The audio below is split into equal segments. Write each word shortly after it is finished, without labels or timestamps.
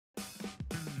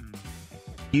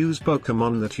Use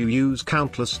Pokemon that you use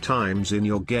countless times in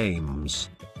your games.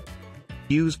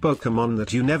 Use Pokemon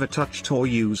that you never touched or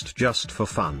used just for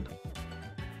fun.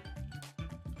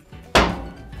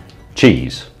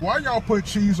 Cheese. Why y'all put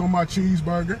cheese on my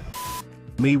cheeseburger?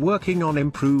 Me working on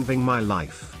improving my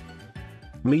life.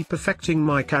 Me perfecting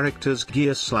my character's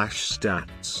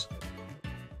gear/stats.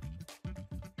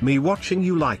 Me watching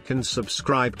you like and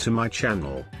subscribe to my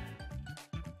channel.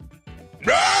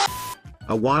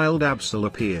 A wild Absol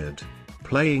appeared,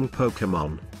 playing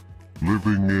Pokemon.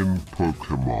 Living in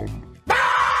Pokemon.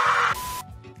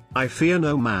 I fear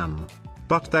no man,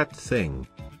 but that thing.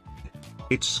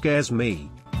 It scares me.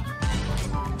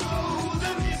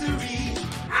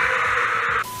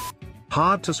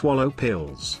 Hard to swallow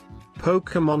pills.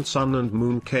 Pokemon Sun and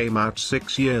Moon came out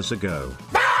 6 years ago.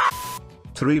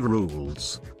 3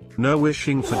 rules. No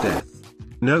wishing for death.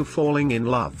 No falling in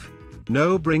love.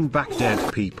 No bring back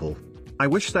dead people. I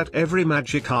wish that every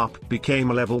Magikarp became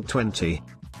a level 20.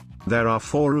 There are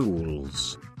 4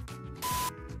 rules.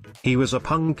 He was a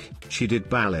punk, she did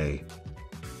ballet.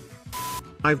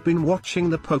 I've been watching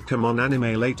the Pokemon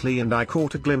anime lately and I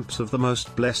caught a glimpse of the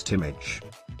most blessed image.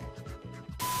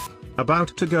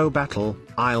 About to go battle,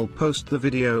 I'll post the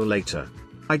video later.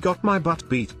 I got my butt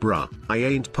beat bruh, I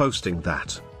ain't posting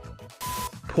that.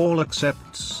 Paul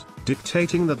accepts,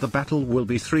 dictating that the battle will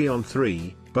be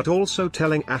 3-on-3, but also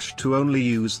telling Ash to only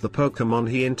use the Pokemon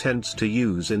he intends to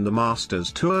use in the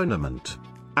Masters tournament.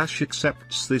 Ash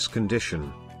accepts this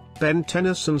condition. Ben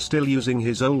Tennyson still using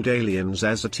his old aliens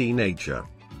as a teenager.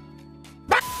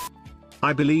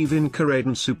 I believe in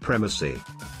Karaden supremacy.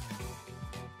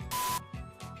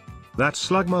 That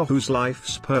Slugma whose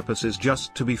life's purpose is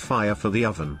just to be fire for the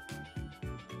oven.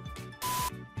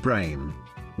 Brain.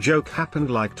 Joke happened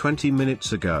like 20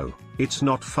 minutes ago, it's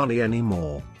not funny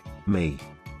anymore. Me.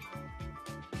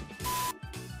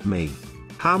 Me.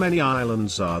 How many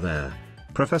islands are there?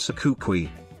 Professor Kukui.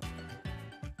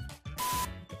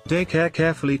 Daycare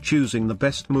carefully choosing the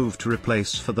best move to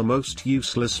replace for the most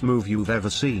useless move you've ever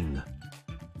seen.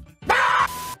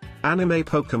 Anime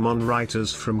Pokemon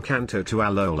writers from Kanto to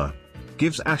Alola.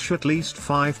 Gives Ash at least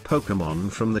 5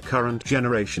 Pokemon from the current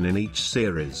generation in each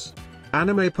series.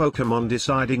 Anime Pokemon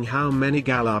deciding how many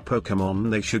Galar Pokemon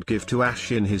they should give to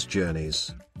Ash in his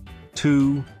journeys.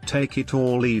 2. Take it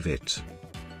or leave it.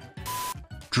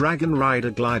 Dragon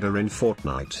Rider Glider in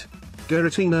Fortnite.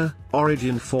 Giratina,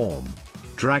 Origin Form.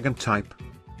 Dragon type.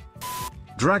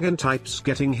 Dragon types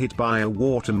getting hit by a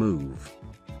water move.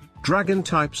 Dragon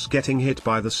types getting hit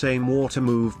by the same water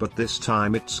move but this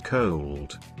time it's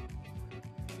cold.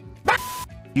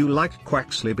 You like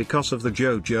Quaxley because of the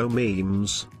JoJo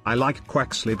memes, I like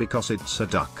Quaxley because it's a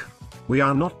duck. We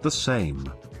are not the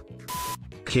same.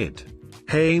 Kid.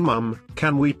 Hey mum,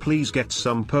 can we please get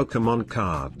some Pokemon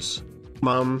cards?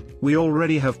 Mum, we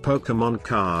already have Pokemon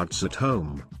cards at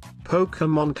home.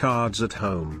 Pokemon cards at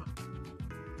home.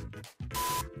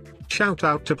 Shout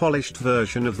out to polished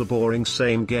version of the boring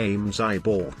same games I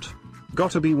bought.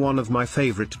 Gotta be one of my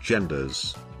favorite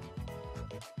genders.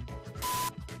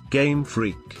 Game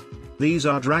Freak. These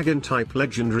are Dragon-type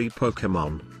legendary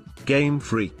Pokemon. Game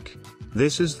Freak.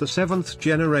 This is the 7th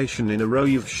generation in a row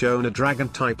you've shown a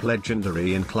Dragon-type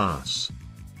legendary in class.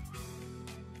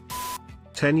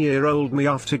 10-year-old me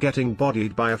after getting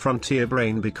bodied by a frontier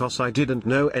brain because I didn't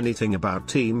know anything about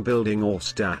team building or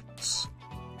stats.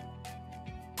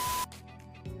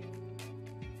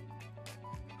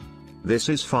 This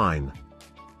is fine.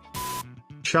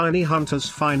 Shiny hunters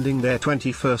finding their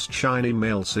 21st shiny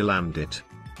male Silandit.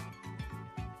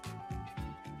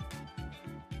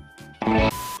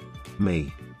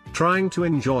 Me. Trying to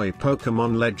enjoy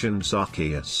Pokemon Legends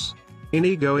Arceus.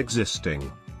 Inigo existing.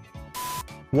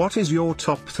 What is your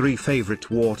top 3 favorite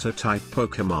water type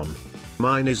Pokemon?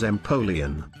 Mine is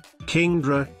Empoleon,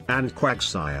 Kingdra, and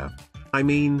Quagsire. I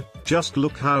mean, just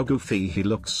look how goofy he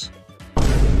looks.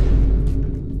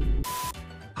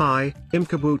 Hi,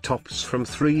 Imkabutops from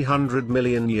 300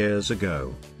 million years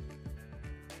ago.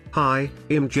 Hi,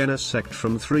 Imgenesect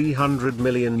from 300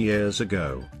 million years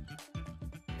ago.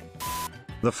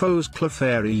 The foe's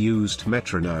Clefairy used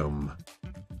Metronome.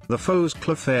 The foe's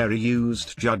Clefairy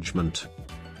used Judgment.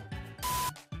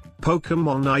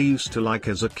 Pokemon I used to like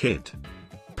as a kid.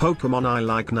 Pokemon I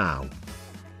like now.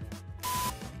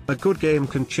 A good game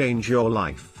can change your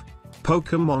life.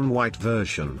 Pokemon White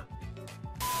version.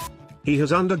 He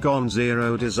has undergone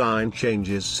 0 design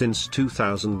changes since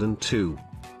 2002.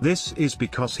 This is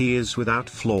because he is without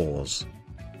flaws.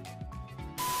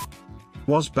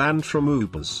 Was banned from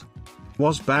Ubers.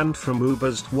 Was banned from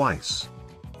Ubers twice.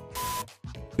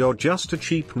 You're just a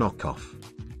cheap knockoff.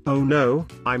 Oh no,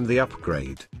 I'm the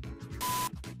upgrade.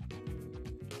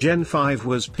 Gen 5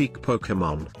 was peak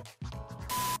Pokemon.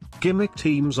 Gimmick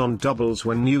teams on doubles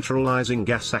when neutralizing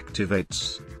gas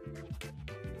activates.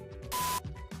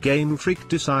 Game Freak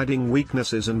deciding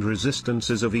weaknesses and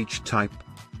resistances of each type.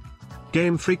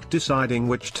 Game Freak deciding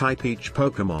which type each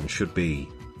Pokemon should be.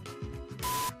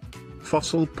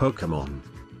 Fossil Pokemon.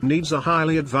 Needs a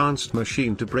highly advanced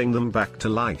machine to bring them back to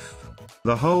life.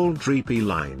 The whole Dreepy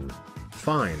line.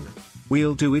 Fine.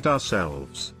 We'll do it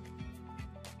ourselves.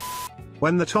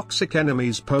 When the toxic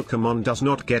enemy's Pokemon does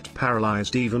not get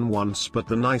paralyzed even once but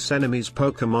the nice enemy's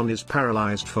Pokemon is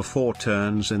paralyzed for 4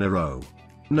 turns in a row.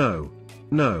 No.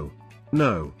 No.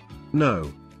 No.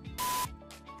 No.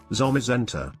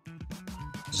 Zomizenta.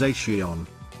 Zacian.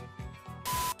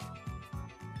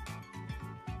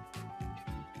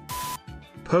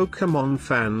 Pokemon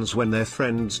fans when their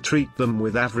friends treat them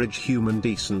with average human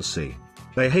decency.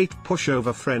 They hate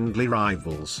pushover friendly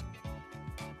rivals.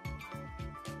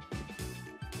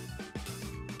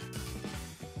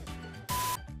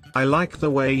 I like the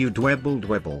way you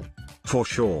dwebble, for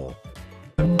sure.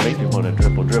 Make me wanna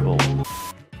dribble.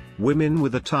 Women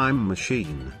with a time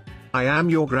machine. I am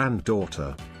your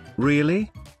granddaughter. Really?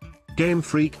 Game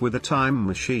Freak with a time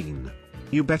machine.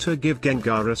 You better give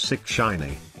Gengar a sick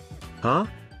shiny. Huh?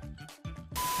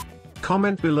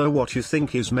 Comment below what you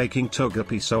think is making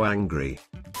Togepi so angry.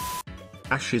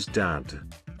 Ash's dad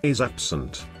is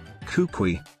absent.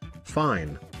 Kukui.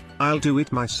 Fine. I'll do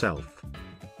it myself.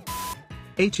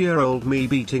 8-year-old me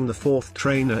beating the 4th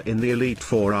trainer in the Elite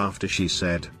Four after she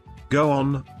said, "Go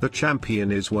on, the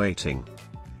champion is waiting."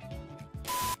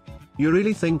 You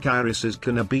really think Iris is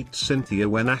gonna beat Cynthia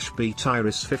when Ash beat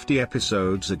Iris 50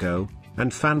 episodes ago,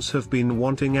 and fans have been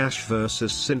wanting Ash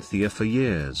versus Cynthia for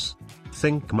years?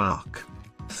 Think, Mark.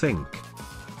 Think.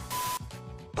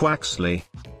 Quaxley.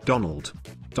 Donald.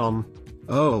 Don.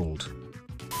 Old.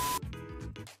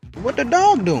 What the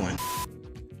dog doing?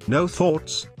 No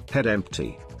thoughts, head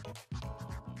empty.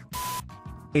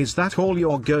 Is that all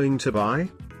you're going to buy?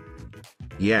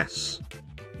 Yes.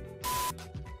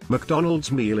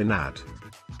 McDonald's meal in ad.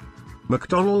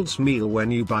 McDonald's meal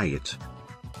when you buy it.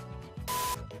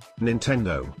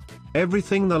 Nintendo.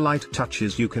 Everything the light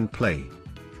touches you can play.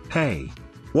 Hey.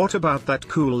 What about that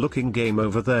cool looking game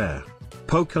over there?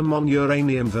 Pokemon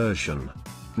Uranium version.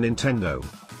 Nintendo.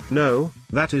 No,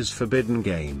 that is forbidden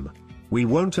game. We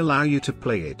won't allow you to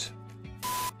play it.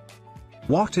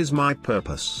 What is my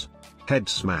purpose? Head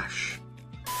smash.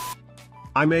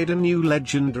 I made a new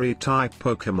legendary type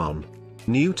Pokemon.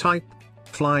 New type?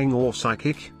 Flying or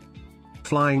Psychic?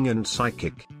 Flying and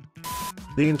Psychic.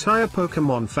 The entire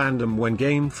Pokemon fandom when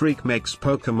Game Freak makes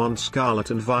Pokemon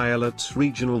Scarlet and Violet's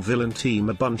regional villain team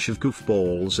a bunch of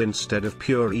goofballs instead of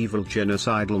pure evil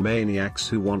genocidal maniacs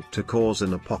who want to cause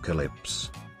an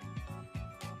apocalypse.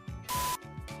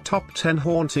 Top 10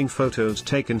 haunting photos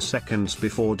taken seconds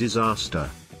before disaster.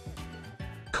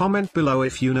 Comment below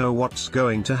if you know what's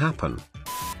going to happen.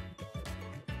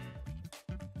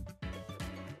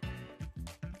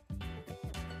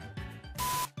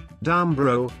 Damn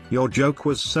bro, your joke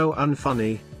was so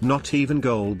unfunny, not even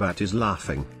Golbat is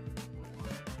laughing.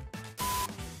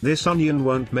 This onion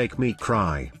won't make me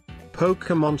cry.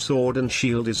 Pokemon Sword and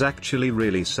Shield is actually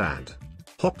really sad.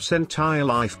 Hop's entire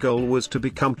life goal was to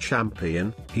become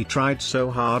champion, he tried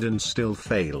so hard and still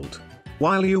failed.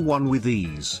 While you won with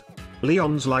ease.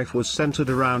 Leon's life was centered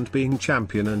around being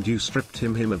champion and you stripped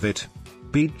him of it.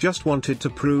 Pete just wanted to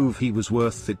prove he was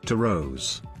worth it to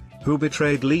Rose, who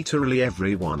betrayed literally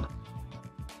everyone.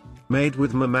 Made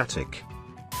with Mematic.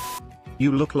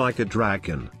 You look like a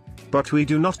dragon. But we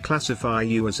do not classify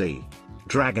you as a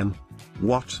dragon.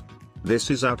 What? This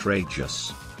is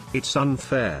outrageous. It's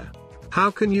unfair. How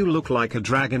can you look like a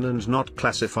dragon and not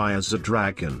classify as a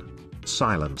dragon?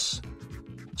 Silence.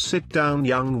 Sit down,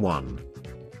 young one.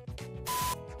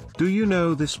 Do you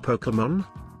know this Pokemon?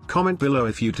 Comment below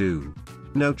if you do.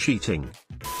 No cheating.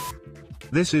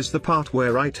 This is the part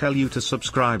where I tell you to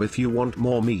subscribe if you want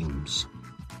more memes.